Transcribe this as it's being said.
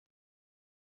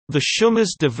The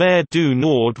Chemins de Ver du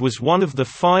Nord was one of the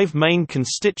 5 main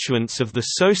constituents of the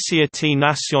Société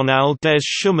nationale des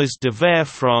chemins de fer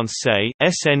français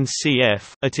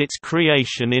 (SNCF) at its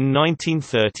creation in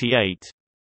 1938.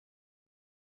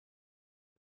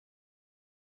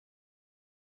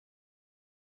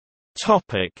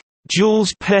 Topic: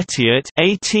 Jules Petiet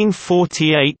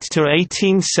 (1848 to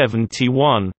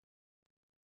 1871).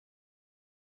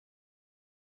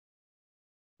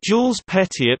 Jules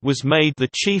Petiet was made the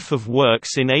Chief of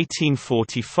Works in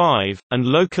 1845, and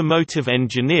locomotive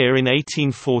engineer in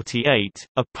 1848,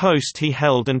 a post he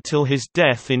held until his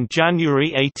death in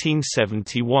January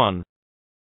 1871.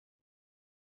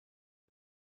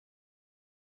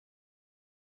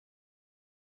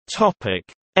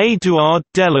 Édouard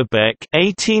Delebecque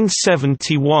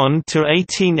 (1871 to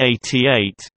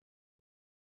 1888).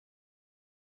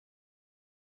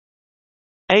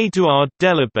 Édouard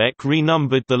Delebecque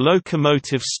renumbered the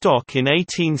locomotive stock in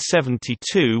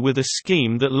 1872 with a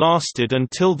scheme that lasted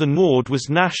until the Nord was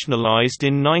nationalized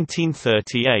in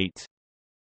 1938.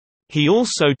 He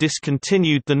also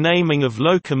discontinued the naming of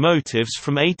locomotives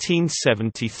from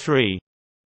 1873.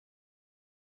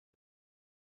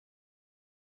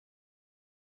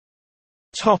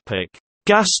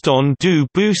 Gaston du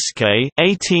Bousquet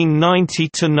 (1890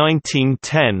 to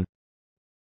 1910).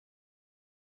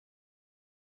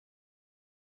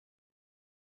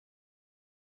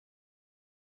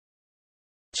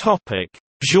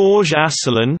 Georges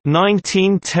Asselin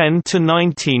 (1910 to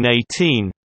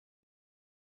 1918).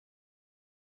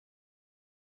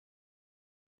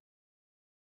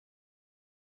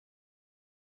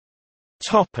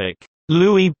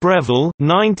 Louis Breville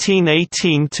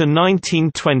 (1918 to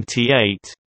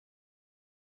 1928).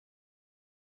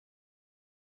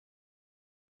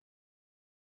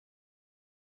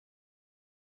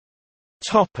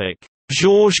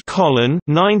 Georges Collin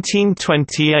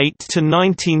 (1928 to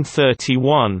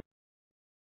 1931).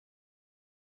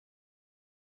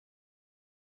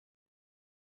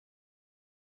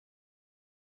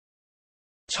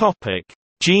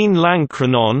 Jean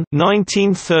Lancrenon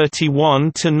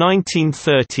 (1931 to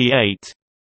 1938).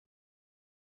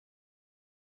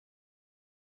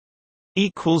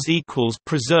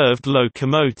 Preserved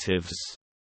locomotives.